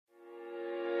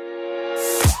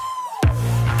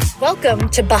Welcome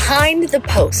to Behind the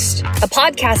Post, a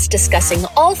podcast discussing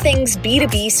all things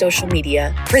B2B social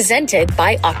media, presented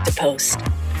by Octopost.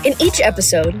 In each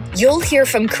episode, you'll hear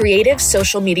from creative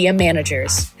social media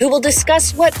managers who will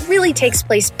discuss what really takes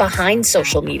place behind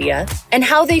social media and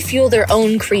how they fuel their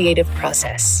own creative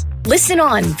process. Listen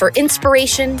on for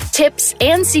inspiration, tips,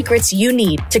 and secrets you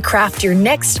need to craft your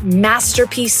next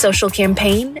masterpiece social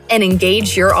campaign and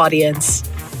engage your audience.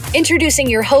 Introducing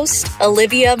your host,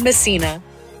 Olivia Messina.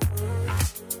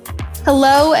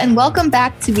 Hello, and welcome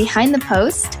back to Behind the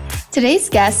Post. Today's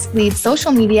guest leads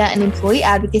social media and employee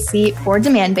advocacy for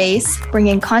Demandbase,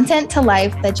 bringing content to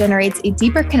life that generates a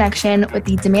deeper connection with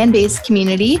the Demandbase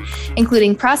community,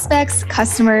 including prospects,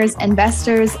 customers,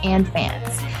 investors, and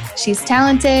fans. She's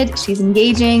talented, she's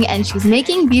engaging, and she's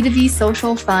making B2B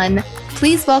social fun.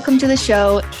 Please welcome to the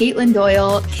show, Caitlin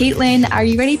Doyle. Caitlin, are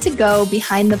you ready to go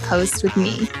behind the post with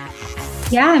me?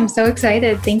 Yeah, I'm so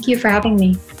excited. Thank you for having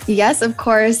me. Yes, of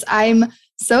course. I'm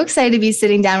so excited to be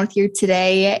sitting down with you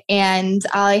today. And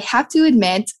I have to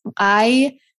admit,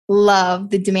 I love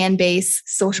the Demandbase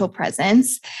social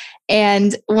presence.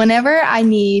 And whenever I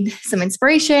need some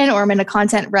inspiration or I'm in a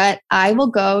content rut, I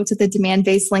will go to the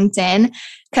Demandbase LinkedIn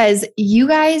because you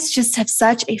guys just have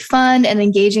such a fun and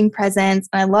engaging presence.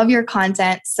 And I love your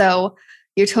content. So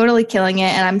you're totally killing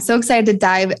it. And I'm so excited to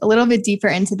dive a little bit deeper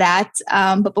into that.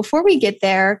 But before we get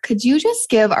there, could you just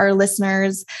give our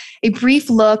listeners a brief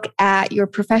look at your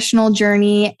professional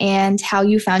journey and how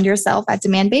you found yourself at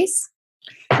Demandbase?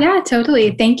 Yeah,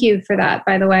 totally. Thank you for that,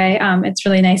 by the way. It's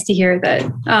really nice to hear that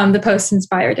the posts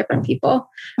inspire different people.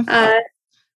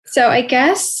 So I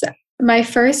guess my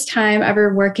first time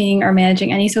ever working or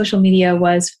managing any social media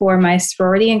was for my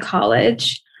sorority in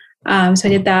college. So I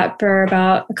did that for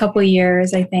about a couple of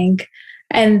years, I think.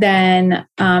 And then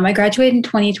I graduated in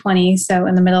 2020, so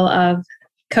in the middle of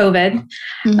COVID.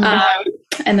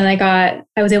 And then I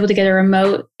was able to get a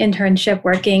remote internship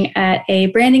working at a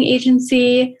branding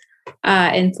agency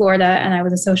in Florida. And I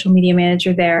was a social media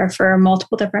manager there for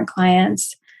multiple different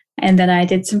clients. And then I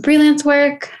did some freelance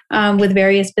work with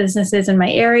various businesses in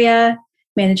my area,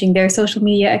 managing their social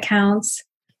media accounts.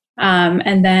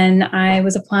 And then I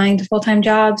was applying to full-time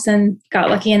jobs and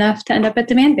got lucky enough to end up at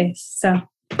Demandbase. So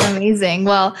amazing.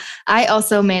 Well, I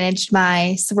also managed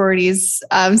my sororities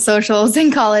socials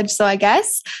in college. So I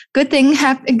guess good things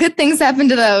happen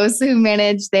to those who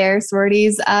manage their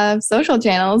sororities social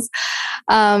channels.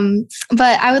 But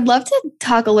I would love to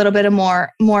talk a little bit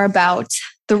more about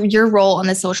your role on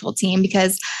the social team,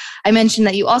 because I mentioned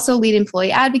that you also lead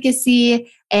employee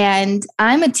advocacy, and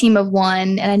I'm a team of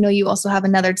one, and I know you also have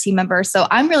another team member. So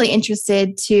I'm really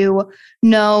interested to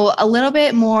know a little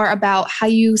bit more about how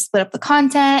you split up the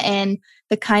content and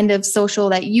the kind of social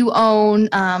that you own.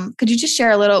 Could you just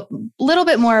share a little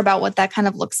bit more about what that kind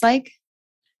of looks like?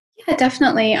 Yeah,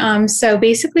 definitely. So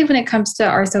basically, when it comes to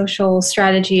our social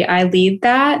strategy, I lead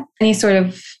that. Any sort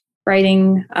of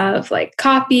writing of like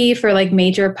copy for like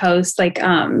major posts, like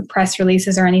press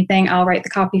releases or anything, I'll write the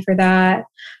copy for that.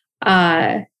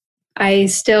 I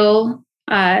still,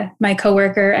 my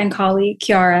coworker and colleague,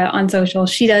 Kiara, on social,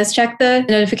 she does check the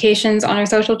notifications on our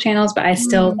social channels, but I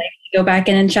still go back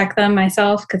in and check them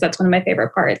myself because that's one of my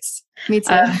favorite parts. Me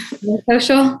too.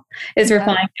 Social is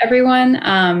replying to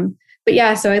everyone. But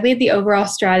yeah, so I lead the overall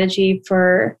strategy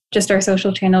for just our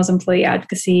social channels, employee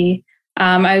advocacy.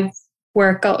 I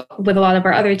work with a lot of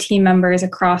our other team members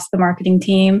across the marketing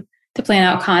team to plan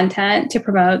out content, to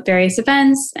promote various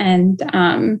events, and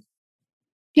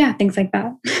things like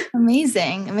that.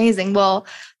 Amazing. Well,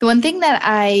 the one thing that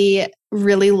I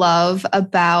really love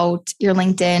about your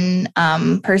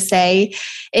LinkedIn per se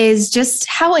is just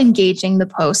how engaging the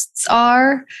posts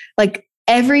are. Like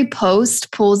every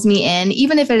post pulls me in,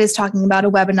 even if it is talking about a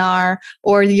webinar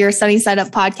or your Sunny Side Up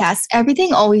podcast,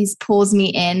 everything always pulls me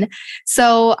in.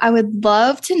 So I would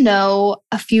love to know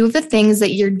a few of the things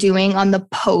that you're doing on the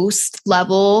post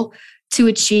level to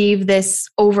achieve this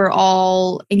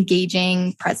overall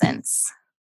engaging presence.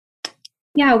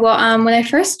 Yeah, well, when I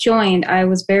first joined, I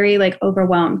was very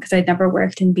overwhelmed because I'd never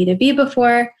worked in B2B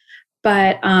before.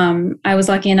 But I was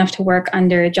lucky enough to work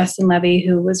under Justin Levy,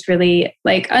 who was really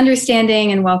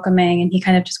understanding and welcoming, and he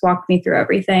kind of just walked me through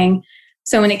everything.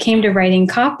 So when it came to writing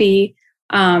copy,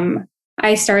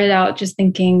 I started out just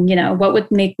thinking, what would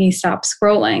make me stop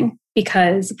scrolling?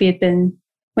 Because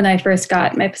when I first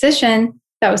got my position,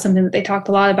 that was something that they talked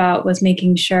a lot about, was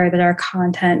making sure that our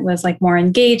content was more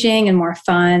engaging and more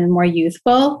fun and more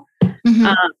youthful.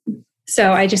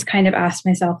 So I just kind of asked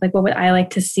myself, what would I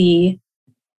like to see?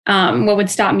 What would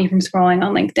stop me from scrolling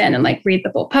on LinkedIn and read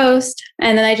the full post?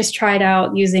 And then I just tried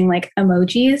out using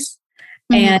emojis,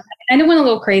 And I kind of went a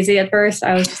little crazy at first.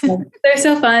 I was just like, they're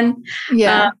so fun.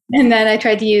 Yeah. And then I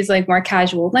tried to use like more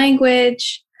casual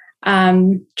language,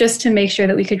 just to make sure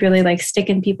that we could really like stick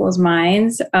in people's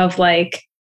minds of like,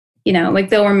 like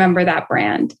they'll remember that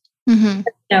brand.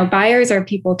 Buyers are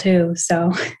people too.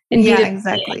 So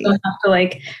exactly. You don't have to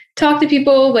like talk to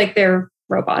people like they're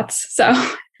robots. So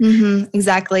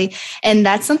exactly. And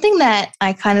that's something that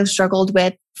I kind of struggled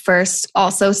with first,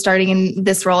 also starting in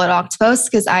this role at Octopus,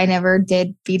 because I never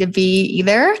did B2B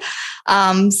either.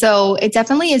 So it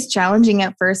definitely is challenging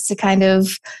at first to kind of,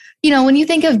 when you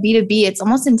think of B2B, it's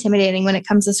almost intimidating when it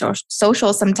comes to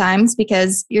social sometimes,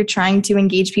 because you're trying to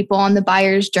engage people on the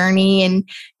buyer's journey and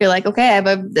you're like, okay, I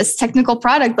have this technical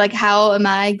product. Like, how am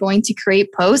I going to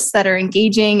create posts that are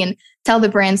engaging and tell the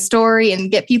brand story and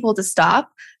get people to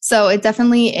stop? So it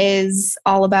definitely is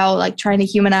all about like trying to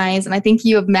humanize. And I think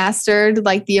you have mastered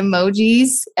like the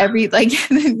emojis.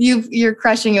 You're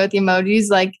crushing it with the emojis.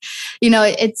 Like,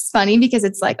 it's funny because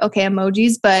it's like, okay,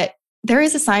 emojis, but there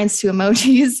is a science to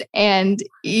emojis and,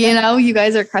 you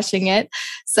guys are crushing it.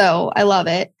 So I love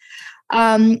it.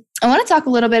 I want to talk a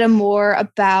little bit more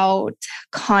about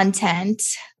content.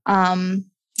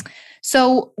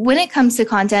 So when it comes to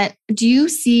content, do you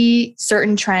see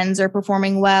certain trends are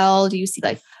performing well? Do you see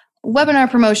like webinar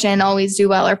promotion always do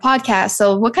well, or podcasts?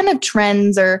 So what kind of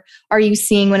trends are you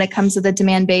seeing when it comes to the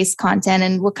demand-based content,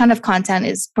 and what kind of content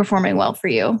is performing well for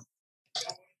you?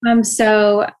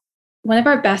 So one of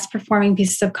our best performing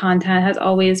pieces of content has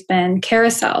always been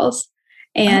carousels.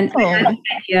 And I had an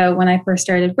idea when I first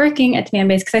started working at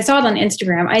demand-based, because I saw it on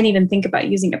Instagram. I didn't even think about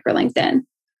using it for LinkedIn.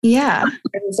 Yeah.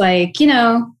 It was like,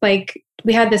 like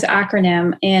we had this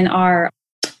acronym in our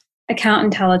account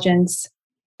intelligence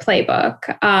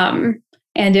playbook.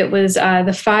 And it was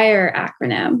the FIRE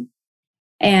acronym.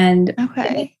 And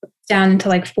it down into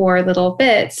like 4 little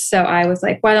bits. So I was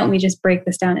like, why don't we just break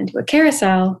this down into a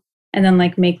carousel and then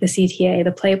like make the CTA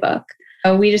the playbook?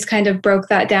 So we just kind of broke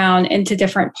that down into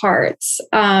different parts.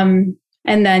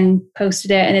 And then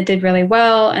posted it, and it did really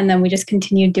well. And then we just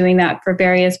continued doing that for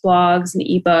various blogs and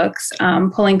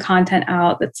ebooks, pulling content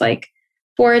out that's like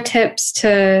 4 tips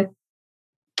to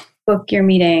book your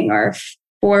meeting, or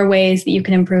 4 ways that you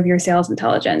can improve your sales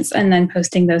intelligence, and then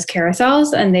posting those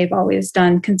carousels. And they've always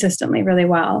done consistently really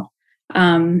well.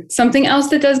 Something else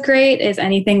that does great is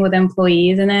anything with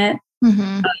employees in it.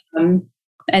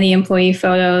 Any employee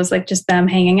photos, like just them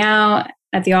hanging out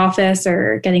at the office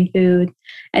or getting food,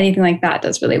 anything like that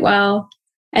does really well.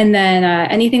 And then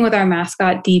anything with our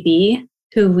mascot DB,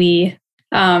 who we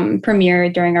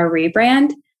premiered during our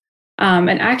rebrand. And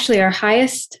actually our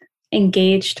highest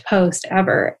engaged post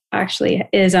ever actually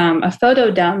is a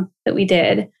photo dump that we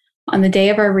did on the day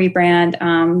of our rebrand.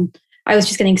 I was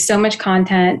just getting so much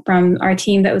content from our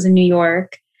team that was in New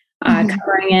York,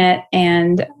 covering it.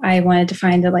 And I wanted to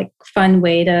find a like fun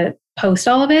way to post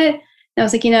all of it. And I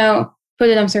was like,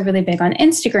 photo dumps are really big on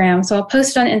Instagram. So I'll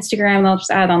post it on Instagram and I'll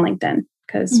just add it on LinkedIn,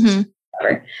 because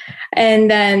whatever. And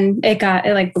then it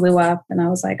like blew up, and I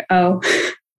was like, oh.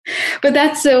 But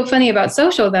that's so funny about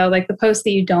social though. Like the posts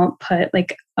that you don't put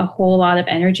like a whole lot of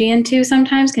energy into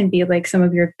sometimes can be like some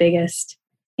of your biggest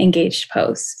engaged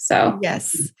posts. So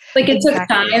yes, like it took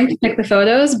time to pick the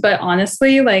photos, but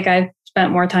honestly, like I've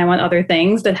spent more time on other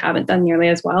things that haven't done nearly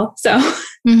as well. So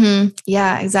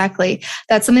yeah, exactly.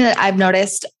 That's something that I've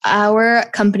noticed. Our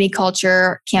company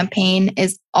culture campaign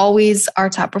is always our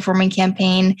top performing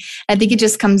campaign. I think it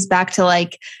just comes back to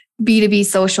like B2B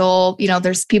social,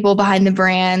 there's people behind the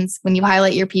brands. When you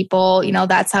highlight your people,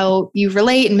 that's how you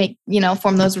relate and make,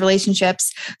 form those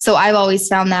relationships. So I've always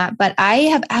found that, but I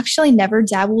have actually never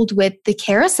dabbled with the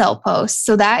carousel posts.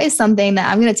 So that is something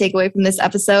that I'm going to take away from this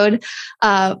episode.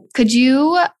 Could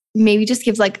you maybe just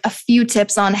give like a few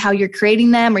tips on how you're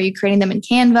creating them? Are you creating them in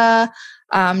Canva?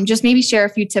 Just maybe share a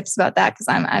few tips about that, because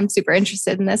I'm super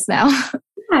interested in this now.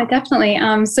 Yeah, definitely.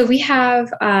 So we have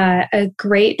a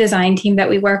great design team that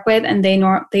we work with, and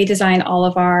they design all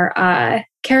of our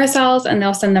carousels, and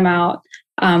they'll send them out.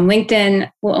 LinkedIn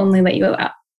will only let you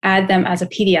add them as a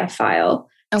PDF file.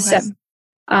 Okay.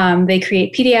 So they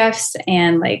create PDFs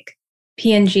and like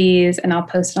PNGs, and I'll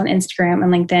post it on Instagram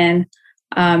and LinkedIn.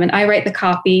 And I write the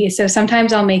copy. So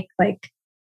sometimes I'll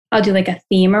do like a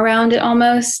theme around it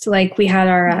almost. Like we had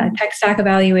our tech stack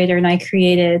evaluator, and I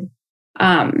created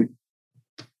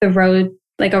a road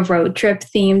trip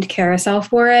themed carousel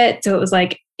for it. So it was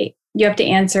like you have to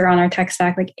answer on our tech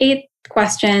stack like 8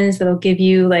 questions that'll give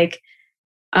you like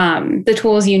the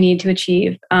tools you need to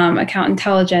achieve account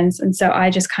intelligence. And so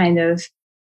I just kind of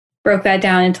broke that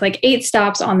down into like 8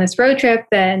 stops on this road trip.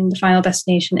 Then the final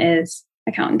destination is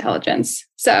account intelligence.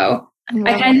 So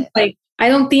I kind of like I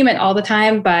don't theme it all the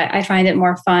time, but I find it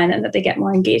more fun and that they get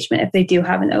more engagement if they do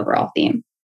have an overall theme.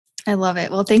 I love it.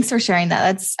 Well, thanks for sharing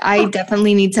that. I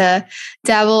definitely need to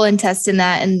dabble and test in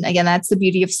that. And again, that's the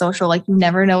beauty of social. Like you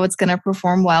never know what's going to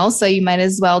perform well. So you might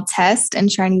as well test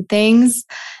and try new things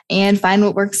and find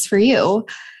what works for you.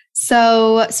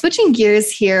 So switching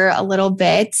gears here a little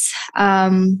bit.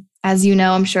 As you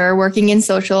know, I'm sure working in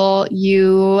social,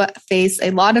 you face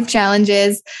a lot of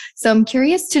challenges. So I'm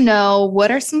curious to know, what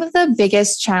are some of the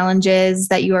biggest challenges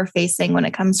that you are facing when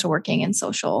it comes to working in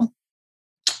social?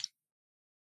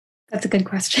 That's a good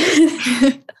question.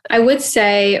 I would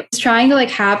say trying to like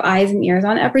have eyes and ears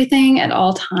on everything at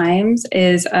all times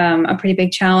is a pretty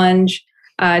big challenge.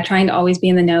 Trying to always be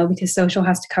in the know because social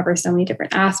has to cover so many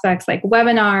different aspects like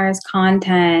webinars,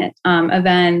 content,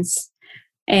 events,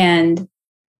 and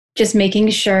just making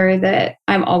sure that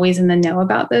I'm always in the know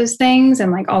about those things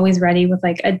and like always ready with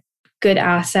like a good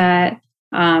asset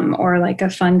or like a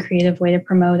fun, creative way to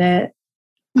promote it.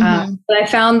 But I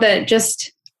found that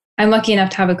I'm lucky enough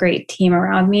to have a great team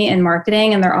around me in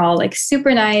marketing, and they're all like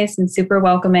super nice and super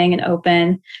welcoming and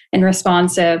open and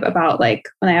responsive about like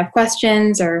when I have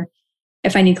questions or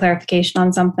if I need clarification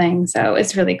on something. So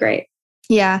it's really great.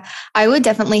 Yeah, I would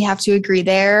definitely have to agree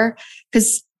there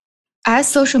because as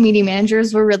social media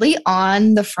managers, we're really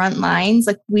on the front lines.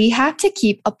 Like we have to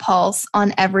keep a pulse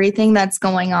on everything that's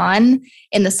going on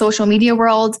in the social media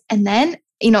world. And then,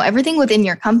 everything within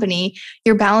your company,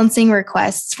 you're balancing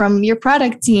requests from your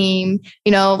product team,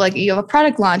 like you have a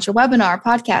product launch, a webinar,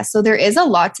 podcast. So there is a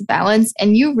lot to balance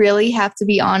and you really have to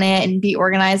be on it and be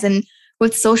organized. And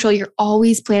with social, you're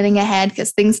always planning ahead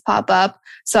because things pop up.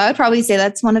 So I would probably say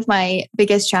that's one of my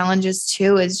biggest challenges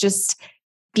too, is just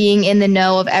being in the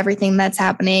know of everything that's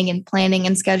happening and planning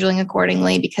and scheduling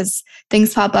accordingly because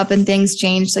things pop up and things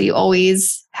change. So you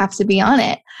always have to be on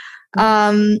it.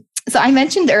 So I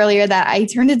mentioned earlier that I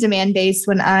turn to demand-based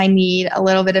when I need a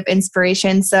little bit of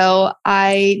inspiration. So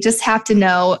I just have to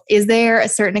know, is there a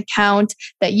certain account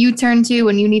that you turn to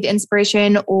when you need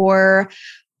inspiration, or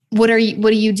what do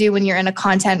you do when you're in a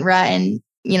content rut and,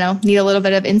 need a little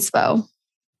bit of inspo?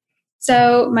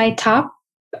 So my top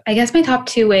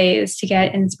 2 ways to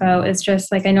get inspo is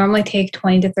just like I normally take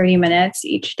 20 to 30 minutes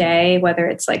each day, whether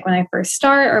it's like when I first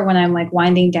start or when I'm like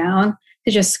winding down,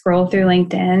 to just scroll through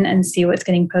LinkedIn and see what's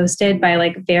getting posted by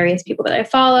like various people that I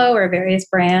follow or various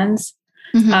brands.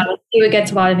 See what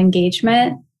gets a lot of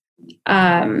engagement.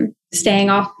 Staying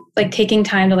off, like taking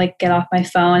time to like get off my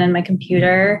phone and my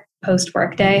computer post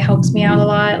workday helps me out a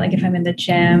lot. Like if I'm in the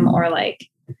gym or like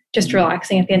just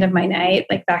relaxing at the end of my night,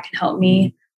 like that can help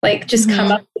me like just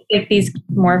come up with like these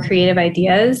more creative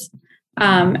ideas.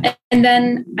 And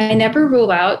then I never rule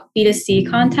out B2C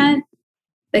content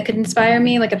that could inspire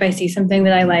me. Like if I see something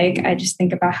that I like, I just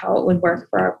think about how it would work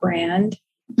for our brand.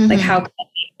 Like how can I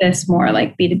make this more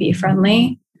like B2B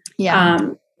friendly?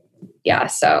 Yeah.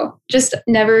 So just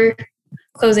never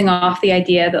closing off the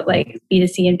idea that like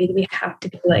B2C and B2B have to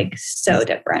be like so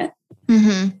different.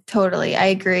 Totally. I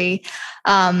agree.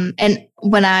 And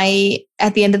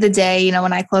at the end of the day,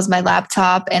 when I close my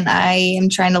laptop and I am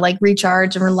trying to like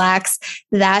recharge and relax,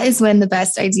 that is when the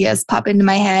best ideas pop into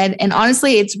my head. And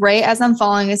honestly, it's right as I'm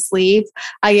falling asleep,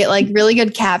 I get like really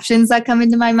good captions that come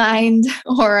into my mind,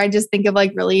 or I just think of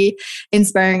like really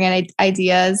inspiring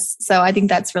ideas. So I think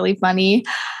that's really funny.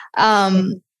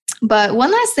 But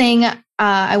one last thing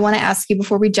I want to ask you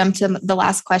before we jump to the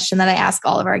last question that I ask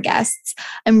all of our guests.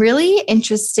 I'm really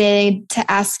interested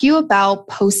to ask you about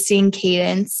posting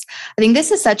cadence. I think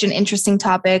this is such an interesting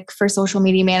topic for social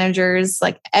media managers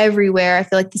like everywhere. I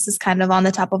feel like this is kind of on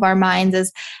the top of our minds,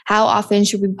 is how often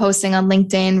should we be posting on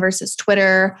LinkedIn versus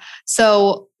Twitter?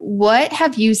 So what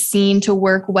have you seen to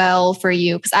work well for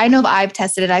you? Because I know I've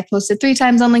tested it. I posted 3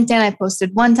 times on LinkedIn. I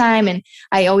posted 1 time and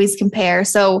I always compare.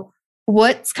 So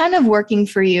what's kind of working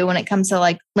for you when it comes to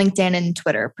like LinkedIn and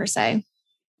Twitter per se?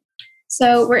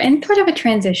 So we're in sort of a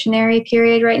transitionary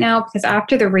period right now because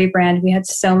after the rebrand, we had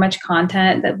so much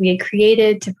content that we had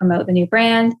created to promote the new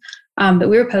brand, but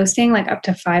we were posting like up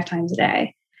to 5 times a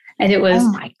day. And it was,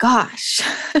 oh my gosh,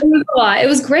 it was a lot. It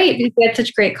was great because we had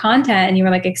such great content and you were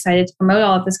like excited to promote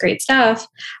all of this great stuff,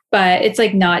 but it's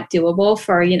like not doable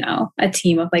for, a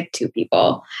team of like 2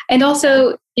 people. And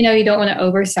also, you don't want to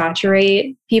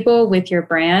oversaturate people with your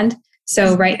brand.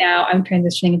 So right now I'm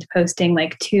transitioning into posting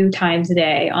like 2 times a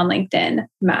day on LinkedIn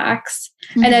max.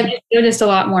 And I've just noticed a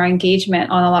lot more engagement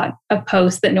on a lot of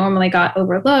posts that normally got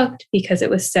overlooked because it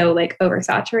was so like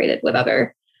oversaturated with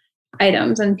other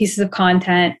items and pieces of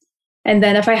content. And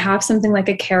then if I have something like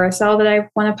a carousel that I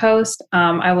want to post,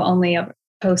 I will only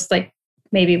post like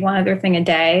maybe one other thing a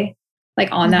day,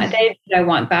 like on that day. I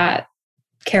want that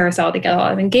Carousel to get a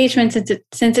lot of engagement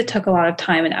since it took a lot of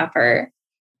time and effort.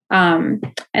 And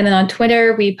then on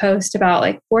Twitter, we post about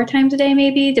like 4 times a day,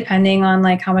 maybe, depending on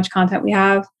like how much content we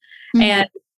have. And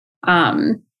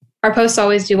our posts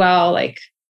always do well, like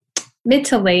mid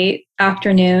to late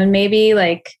afternoon, maybe,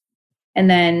 like, and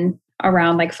then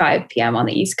around like 5 p.m. on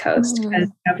the East Coast. Because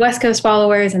we have West Coast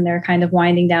followers and they're kind of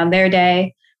winding down their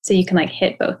day. So you can like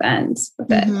hit both ends with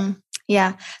it.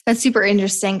 Yeah, that's super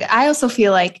interesting. I also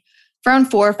feel like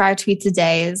around 4 or 5 tweets a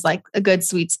day is like a good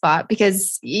sweet spot,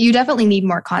 because you definitely need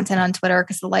more content on Twitter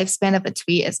because the lifespan of a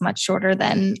tweet is much shorter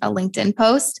than a LinkedIn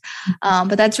post.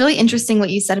 But that's really interesting what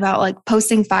you said about like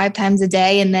posting 5 times a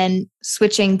day and then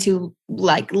switching to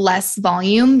like less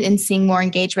volume and seeing more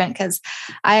engagement. Because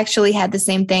I actually had the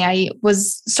same thing. I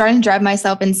was starting to drive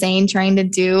myself insane trying to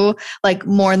do like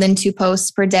more than 2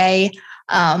 posts per day.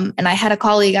 And I had a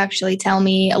colleague actually tell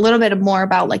me a little bit more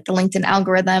about like the LinkedIn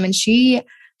algorithm, and she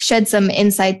shed some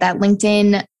insight that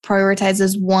LinkedIn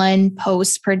prioritizes 1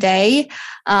 post per day,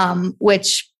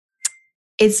 which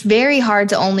it's very hard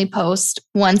to only post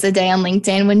once a day on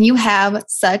LinkedIn when you have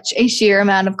such a sheer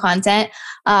amount of content.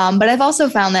 But I've also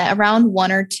found that around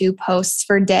 1 or 2 posts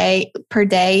per day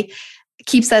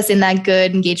keeps us in that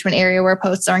good engagement area where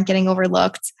posts aren't getting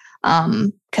overlooked.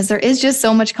 Because there is just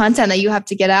so much content that you have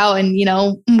to get out, and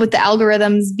with the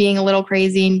algorithms being a little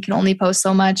crazy and you can only post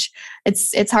so much,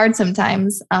 it's hard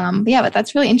sometimes. But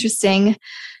that's really interesting.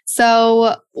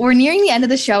 So we're nearing the end of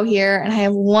the show here, and I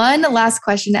have one last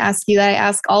question to ask you that I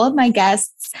ask all of my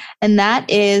guests, and that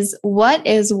is, what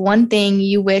is one thing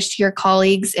you wish your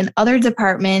colleagues in other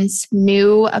departments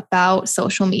knew about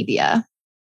social media?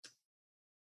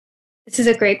 This is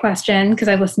a great question because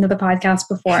I've listened to the podcast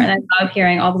before and I love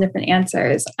hearing all the different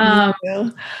answers. I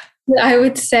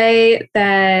would say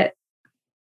that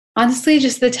honestly,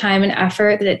 just the time and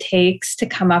effort that it takes to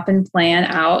come up and plan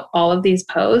out all of these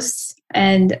posts.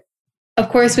 And of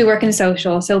course, we work in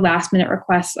social, so last minute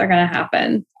requests are going to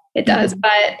happen. It does,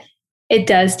 but it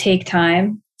does take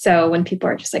time. So when people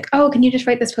are just like, oh, can you just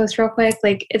write this post real quick?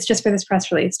 Like, it's just for this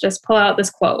press release, just pull out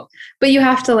this quote. But you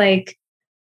have to like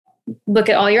look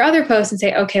at all your other posts and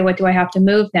say, okay, what do I have to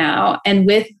move now? And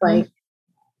with like,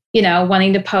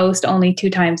 wanting to post only 2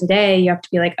 times a day, you have to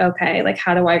be like, okay, like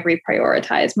how do I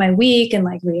reprioritize my week and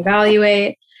like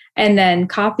reevaluate? And then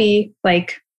copy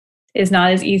like is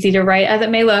not as easy to write as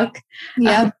it may look.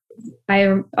 Yeah.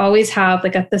 I always have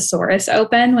like a thesaurus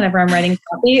open whenever I'm writing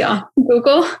copy on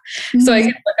Google. So I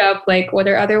can look up like, what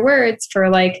are other words for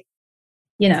like,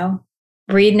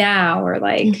 read now, or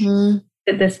like,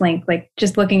 this link, like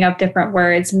just looking up different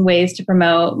words and ways to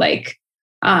promote like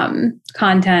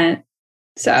content.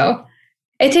 So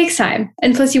it takes time.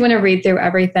 And plus you want to read through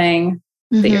everything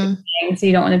that you're saying. So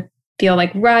you don't want to feel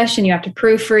like rushed and you have to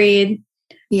proofread.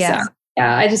 Yeah. So,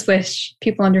 I just wish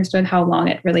people understood how long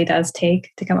it really does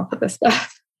take to come up with this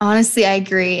stuff. Honestly, I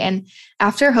agree. And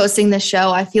after hosting this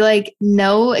show, I feel like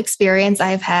no experience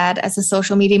I've had as a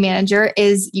social media manager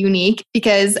is unique,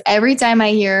 because every time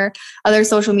I hear other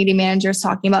social media managers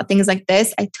talking about things like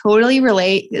this, I totally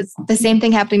relate. It's the same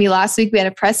thing happened to me last week. We had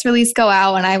a press release go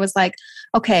out and I was like,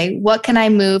 okay, what can I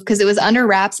move? Because it was under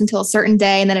wraps until a certain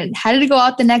day, and then it had to go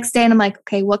out the next day. And I'm like,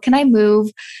 okay, what can I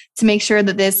move to make sure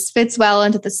that this fits well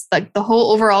into this, like the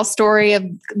whole overall story of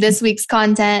this week's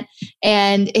content?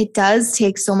 And it does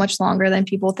take so much longer than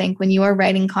people think when you are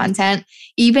writing content,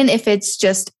 even if it's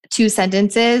just 2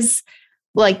 sentences.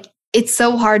 Like, it's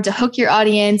so hard to hook your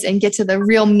audience and get to the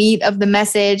real meat of the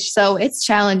message. So it's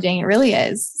challenging. It really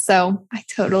is. So I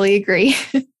totally agree.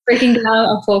 Breaking down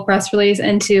a full press release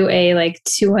into a like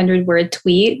 200-word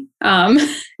tweet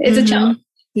is a challenge.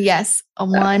 Yes,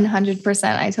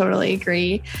 100%. I totally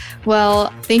agree.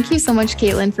 Well, thank you so much,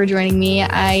 Caitlin, for joining me.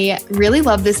 I really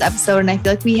love this episode, and I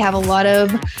feel like we have a lot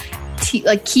of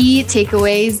key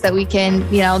takeaways that we can,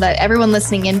 that everyone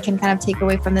listening in can kind of take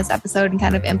away from this episode and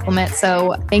kind of implement.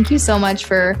 So thank you so much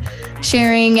for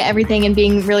sharing everything and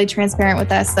being really transparent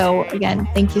with us. So again,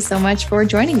 thank you so much for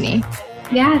joining me.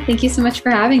 Yeah, thank you so much for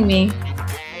having me.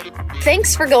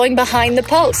 Thanks for going behind the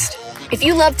post. If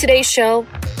you love today's show,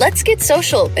 let's get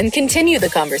social and continue the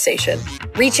conversation.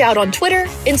 Reach out on Twitter,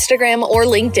 Instagram, or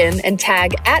LinkedIn and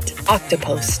tag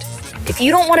 @Octopost. If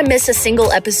you don't want to miss a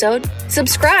single episode,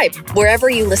 subscribe wherever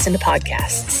you listen to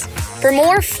podcasts. For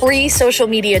more free social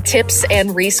media tips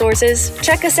and resources,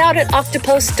 check us out at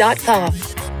octopost.com.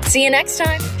 See you next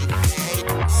time.